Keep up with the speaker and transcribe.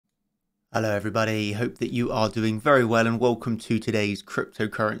Hello everybody, hope that you are doing very well and welcome to today's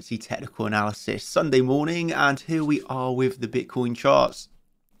cryptocurrency technical analysis Sunday morning, and here we are with the Bitcoin charts.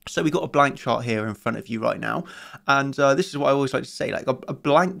 So we got a blank chart here in front of you right now, and this is what I always like to say, like a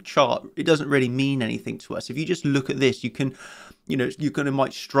blank chart, it doesn't really mean anything to us. If you just look at this, you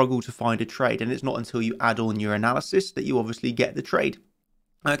might struggle to find a trade, and it's not until you add on your analysis that you obviously get the trade.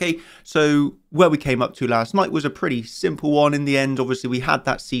 Okay, so where we came up to last night was a pretty simple one in the end. Obviously, we had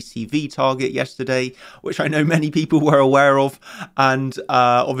that CCV target yesterday, which I know many people were aware of. And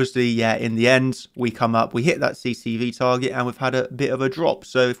obviously, yeah, in the end, we hit that CCV target and we've had a bit of a drop.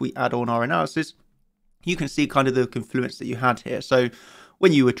 So if we add on our analysis, you can see kind of the confluence that you had here. So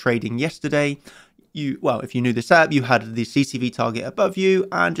when you were trading yesterday, if you knew this app, you had the CCV target above you,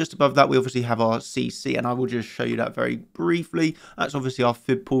 and just above that we obviously have our CC, and I will just show you that very briefly. That's obviously our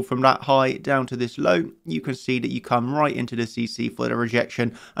fib pull from that high down to this low. You can see that you come right into the CC for the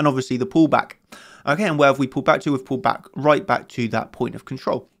rejection and obviously the pullback. Okay, and where have we pulled back to? We've pulled back right back to that point of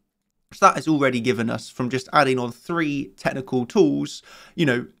control. So that has already given us, from just adding on 3 technical tools,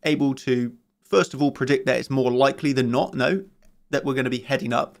 able to first of all predict that it's more likely than not, that we're going to be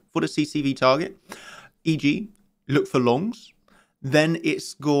heading up for the CCV target, e.g. look for longs. Then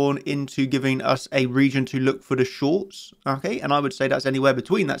it's gone into giving us a region to look for the shorts, okay, and I would say that's anywhere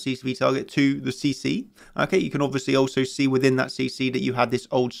between that CCV target to the CC, okay. You can obviously also see within that CC that you had this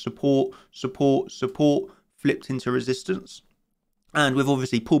old support flipped into resistance, and we've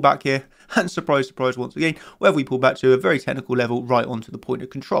obviously pulled back here, and surprise, surprise, once again, where have we pulled back to? A very technical level, right onto the point of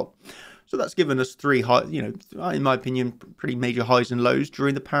control. So that's given us 3 high, in my opinion, pretty major highs and lows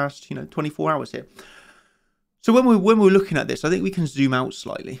during the past, 24 hours here. So when we're looking at this, I think we can zoom out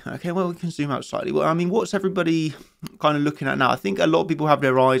slightly. Okay, well, we can zoom out slightly. Well, I mean, what's everybody kind of looking at now? I think a lot of people have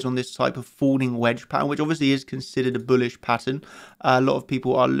their eyes on this type of falling wedge pattern, which obviously is considered a bullish pattern. A lot of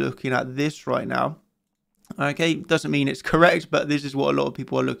people are looking at this right now. Okay, doesn't mean it's correct, but this is what a lot of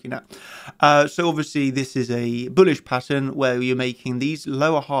people are looking at. So obviously this is a bullish pattern where you're making these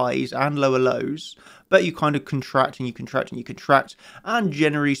lower highs and lower lows, but you kind of contract and you contract and you contract, and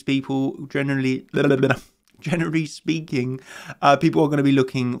generally speaking, people are going to be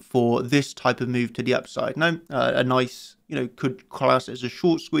looking for this type of move to the upside. A nice, could class it as a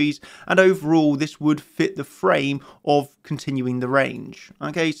short squeeze, and overall this would fit the frame of continuing the range.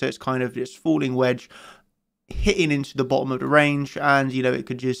 Okay, so it's kind of this falling wedge hitting into the bottom of the range, and it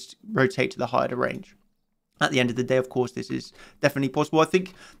could just rotate to the higher range. At the end of the day, of course, this is definitely possible. I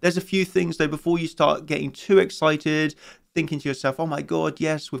think there's a few things though before you start getting too excited, thinking to yourself, oh my god,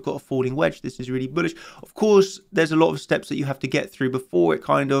 yes, we've got a falling wedge, this is really bullish. Of course, there's a lot of steps that you have to get through before it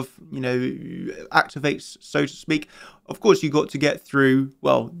kind of activates, so to speak. Of course, you got to get through,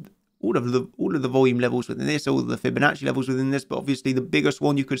 well, all of the volume levels within this, all of the Fibonacci levels within this, but obviously the biggest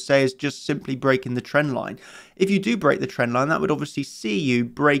one you could say is just simply breaking the trend line. If you do break the trend line, that would obviously see you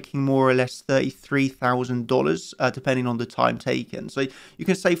breaking more or less $33,000, depending on the time taken. So you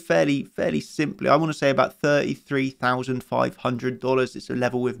can say fairly simply, I want to say about $33,500. It's a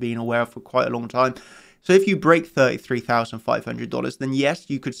level we've been aware of for quite a long time. So if you break $33,500, then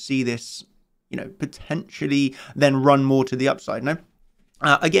yes, you could see this, potentially then run more to the upside. No.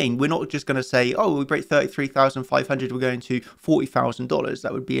 Again, we're not just going to say, oh, we break 33,500, we're going to $40,000.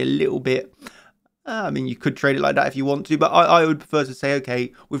 That would be a little bit, I mean, you could trade it like that if you want to, but I would prefer to say,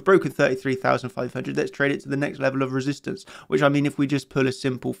 okay, we've broken 33,500, let's trade it to the next level of resistance, which, I mean, if we just pull a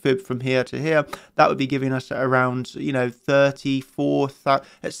simple fib from here to here, that would be giving us around, 34,000,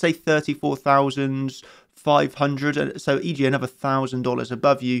 let's say 34,500, so e.g. another $1,000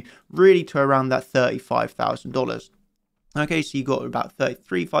 above you, really to around that $35,000. Okay, so you got about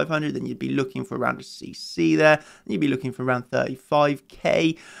 33,500, then you'd be looking for around a CC there, and you'd be looking for around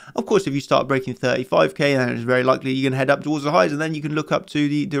 35k. Of course, if you start breaking 35k, then it's very likely you're going to head up towards the highs, and then you can look up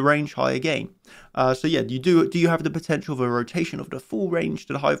to the range high again. So yeah, do you have the potential of a rotation of the full range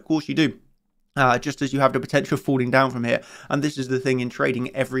to the high? Of course you do. Just as you have the potential of falling down from here. And this is the thing in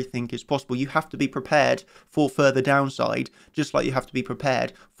trading, everything is possible. You have to be prepared for further downside, just like you have to be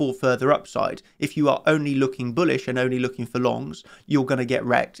prepared for further upside. If you are only looking bullish and only looking for longs, you're going to get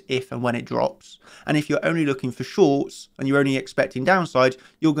wrecked if and when it drops. And if you're only looking for shorts and you're only expecting downside,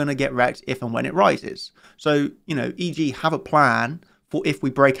 you're going to get wrecked if and when it rises. So, e.g. have a plan for if we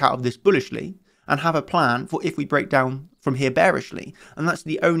break out of this bullishly, and have a plan for if we break down from here bearishly. And that's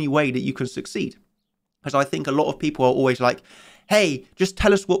the only way that you can succeed. Because I think a lot of people are always like, hey, just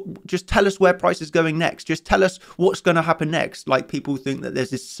tell us where price is going next. Just tell us what's going to happen next. Like, people think that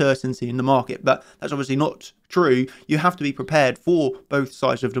there's this certainty in the market, but that's obviously not true. You have to be prepared for both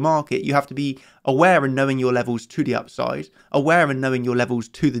sides of the market. You have to be aware and knowing your levels to the upside, aware and knowing your levels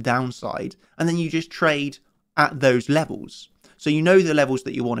to the downside, and then you just trade at those levels. So you know the levels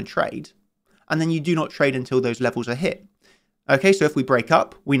that you want to trade, and then you do not trade until those levels are hit. Okay, so if we break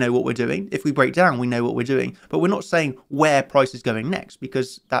up, we know what we're doing. If we break down, we know what we're doing. But we're not saying where price is going next,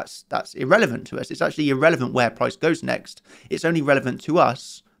 because that's irrelevant to us. It's actually irrelevant where price goes next. It's only relevant to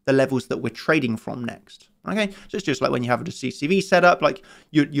us, the levels that we're trading from next. Okay, so it's just like when you have a CCV set up, like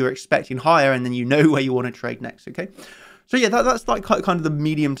you're expecting higher, and then you know where you want to trade next. Okay, so yeah, that's like kind of the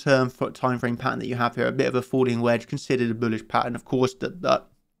medium term time frame pattern that you have here. A bit of a falling wedge, considered a bullish pattern. Of course, that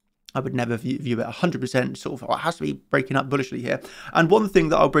I would never view it 100% sort of, it has to be breaking up bullishly here. And one thing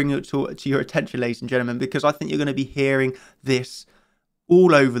that I'll bring to your attention, ladies and gentlemen, because I think you're going to be hearing this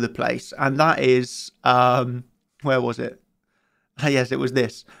all over the place, and that is, where was it? Yes, it was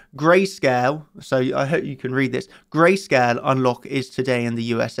this. GRAYSCALE, so I hope you can read this. GRAYSCALE unlock is today in the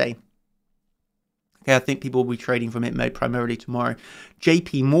USA. Okay, I think people will be trading from it mode primarily tomorrow.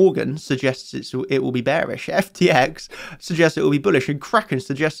 JP Morgan suggests it will be bearish. FTX suggests it will be bullish. And Kraken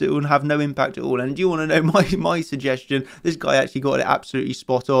suggests it will have no impact at all. And do you want to know my suggestion? This guy actually got it absolutely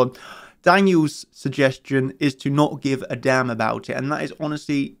spot on. Daniel's suggestion is to not give a damn about it. And that is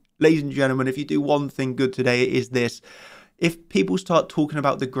honestly, ladies and gentlemen, if you do one thing good today, it is this. If people start talking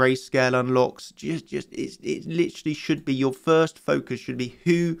about the GRAYSCALE unlocks, it literally should be, your first focus should be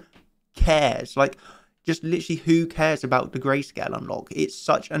who cares. Like, just literally who cares about the GRAYSCALE unlock? It's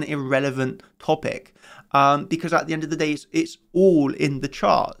such an irrelevant topic, because at the end of the day, it's all in the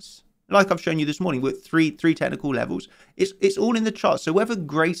charts. Like I've shown you this morning with three technical levels, it's all in the charts. So whether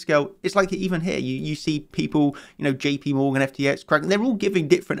GRAYSCALE, it's like even here, you see people, you know, JP Morgan, FTX, Kraken, they're all giving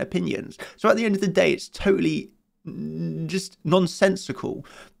different opinions. So at the end of the day, it's totally just nonsensical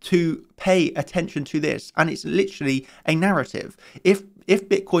to pay attention to this, and it's literally a narrative. If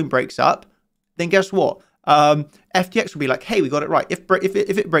Bitcoin breaks up, then guess what? FTX will be like, hey, we got it right. If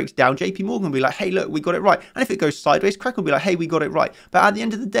it breaks down, JP Morgan will be like, hey, look, we got it right. And if it goes sideways, Kraken will be like, hey, we got it right. But at the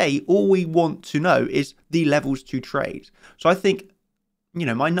end of the day, all we want to know is the levels to trade. So I think, you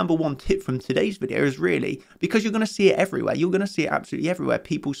know, my number one tip from today's video is really, because you're going to see it everywhere. You're going to see it absolutely everywhere.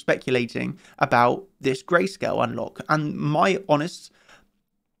 People speculating about this GRAYSCALE unlock. And my honest,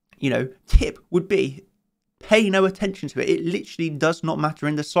 you know, tip would be, pay no attention to it. It literally does not matter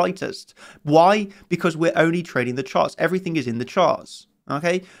in the slightest. Why? Because we're only trading the charts. Everything is in the charts.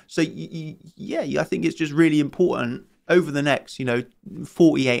 Okay. So yeah, I think it's just really important over the next, you know,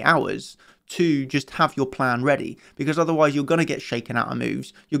 48 hours to just have your plan ready, because otherwise you're going to get shaken out of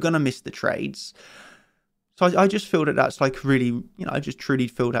moves. You're going to miss the trades. So I just feel that that's like really, you know, I just truly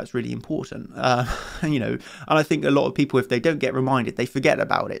feel that's really important. You know, and I think a lot of people, if they don't get reminded, they forget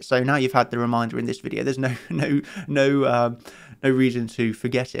about it. So now you've had the reminder in this video. There's no reason to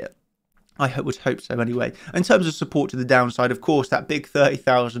forget it. I would hope so anyway. In terms of support to the downside, of course, that big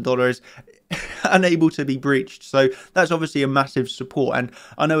 $30,000 unable to be breached. So that's obviously a massive support. And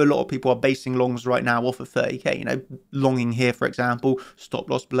I know a lot of people are basing longs right now off of 30K, you know, longing here, for example,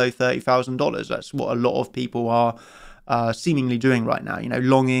 stop loss below $30,000. That's what a lot of people are seemingly doing right now, you know,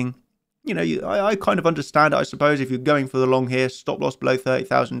 longing. You know, I kind of understand it, I suppose. If you're going for the long here, stop loss below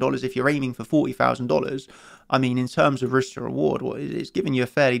 $30,000. If you're aiming for $40,000, I mean, in terms of risk to reward, it's giving you a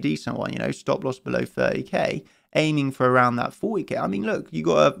fairly decent one, you know, stop loss below 30K, aiming for around that 40K. I mean, look, you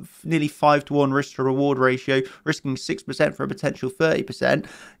got a nearly 5-to-1 risk to reward ratio, risking 6% for a potential 30%,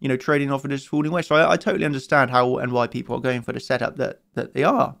 you know, trading off of this falling wedge. So I totally understand how and why people are going for the setup that they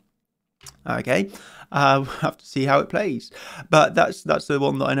are. Okay, we'll have to see how it plays, but that's the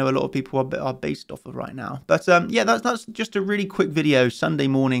one that I know a lot of people are based off of right now. But yeah, that's just a really quick video, Sunday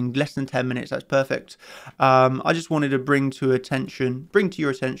morning, less than 10 minutes. That's perfect. I just wanted to bring to your attention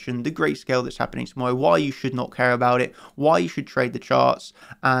the GRAYSCALE that's happening tomorrow, why you should not care about it, why you should trade the charts,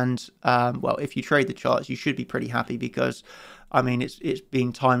 and well, if you trade the charts, you should be pretty happy, because I mean, it's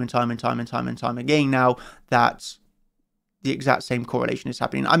been time and time again now that the exact same correlation is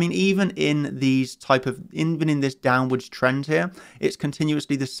happening. I mean, even in this downwards trend here, it's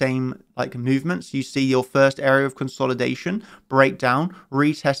continuously the same like movements. You see your first area of consolidation, breakdown,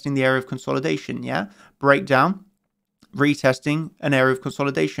 retesting the area of consolidation, yeah? Breakdown, retesting an area of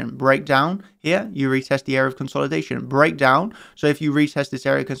consolidation, breakdown here, you retest the area of consolidation, breakdown. So if you retest this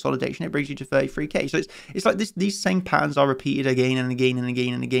area of consolidation, it brings you to 33K. So it's like these same patterns are repeated again and again and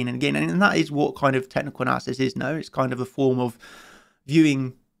again and again and again. And that is what kind of technical analysis is. No, it's kind of a form of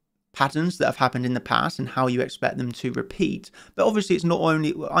viewing patterns that have happened in the past and how you expect them to repeat. But obviously it's not only,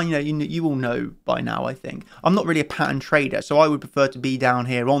 you all know by now, I think. I'm not really a pattern trader, so I would prefer to be down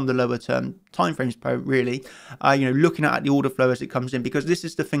here on the lower term timeframes, really, looking at the order flow as it comes in, because this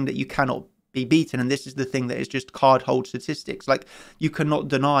is the thing that you cannot be beaten, and this is the thing that is just card hold statistics. Like, you cannot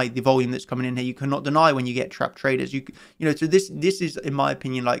deny the volume that's coming in here. You cannot deny when you get trap traders. So this is, in my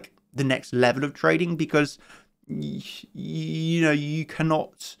opinion, like the next level of trading, because you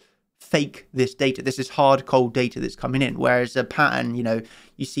cannot fake this data. This is hard cold data that's coming in, whereas a pattern,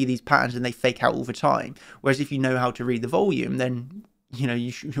 you see these patterns and they fake out all the time. Whereas if you know how to read the volume, then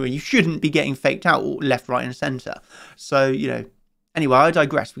you shouldn't be getting faked out left, right and center. So anyway, I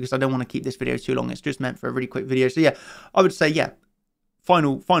digress because I don't want to keep this video too long. It's just meant for a really quick video. So yeah, I would say,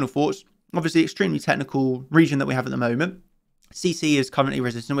 final thoughts. Obviously extremely technical region that we have at the moment. CC is currently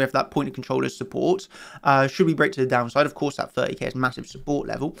resistant. We have that point of control as support. Should we break to the downside? Of course, that 30k is massive support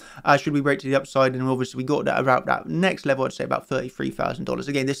level. Should we break to the upside? And obviously, we got that around that next level, I'd say about $33,000.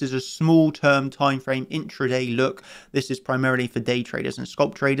 Again, this is a small term time frame intraday look. This is primarily for day traders and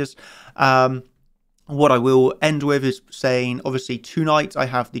scalp traders. What I will end with is saying, obviously, tonight I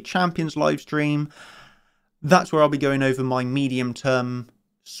have the Champions live stream. That's where I'll be going over my medium term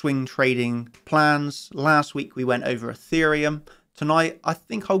swing trading plans. Last week we went over Ethereum. Tonight I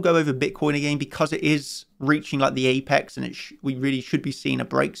think I'll go over Bitcoin again, because it is reaching like the apex and we really should be seeing a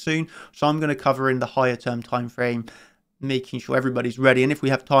break soon. So I'm going to cover in the higher term time frame, making sure everybody's ready. And if we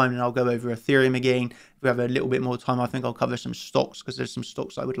have time, then I'll go over Ethereum again. If we have a little bit more time, I think I'll cover some stocks, because there's some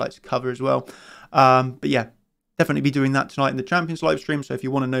stocks I would like to cover as well. But yeah, definitely be doing that tonight in the Champions live stream. So if you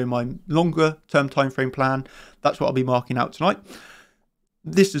want to know my longer term time frame plan, that's what I'll be marking out tonight.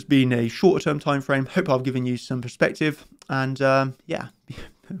 This has been a shorter term time frame. Hope I've given you some perspective. And yeah,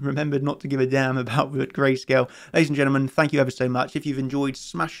 remember not to give a damn about Grayscale. Ladies and gentlemen, thank you ever so much. If you've enjoyed,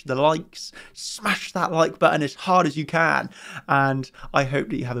 smash the likes, smash that like button as hard as you can. And I hope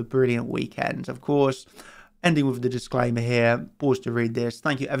that you have a brilliant weekend. Of course, ending with the disclaimer here, pause to read this.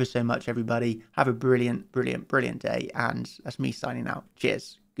 Thank you ever so much, everybody. Have a brilliant, brilliant, brilliant day. And that's me signing out.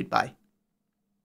 Cheers. Goodbye.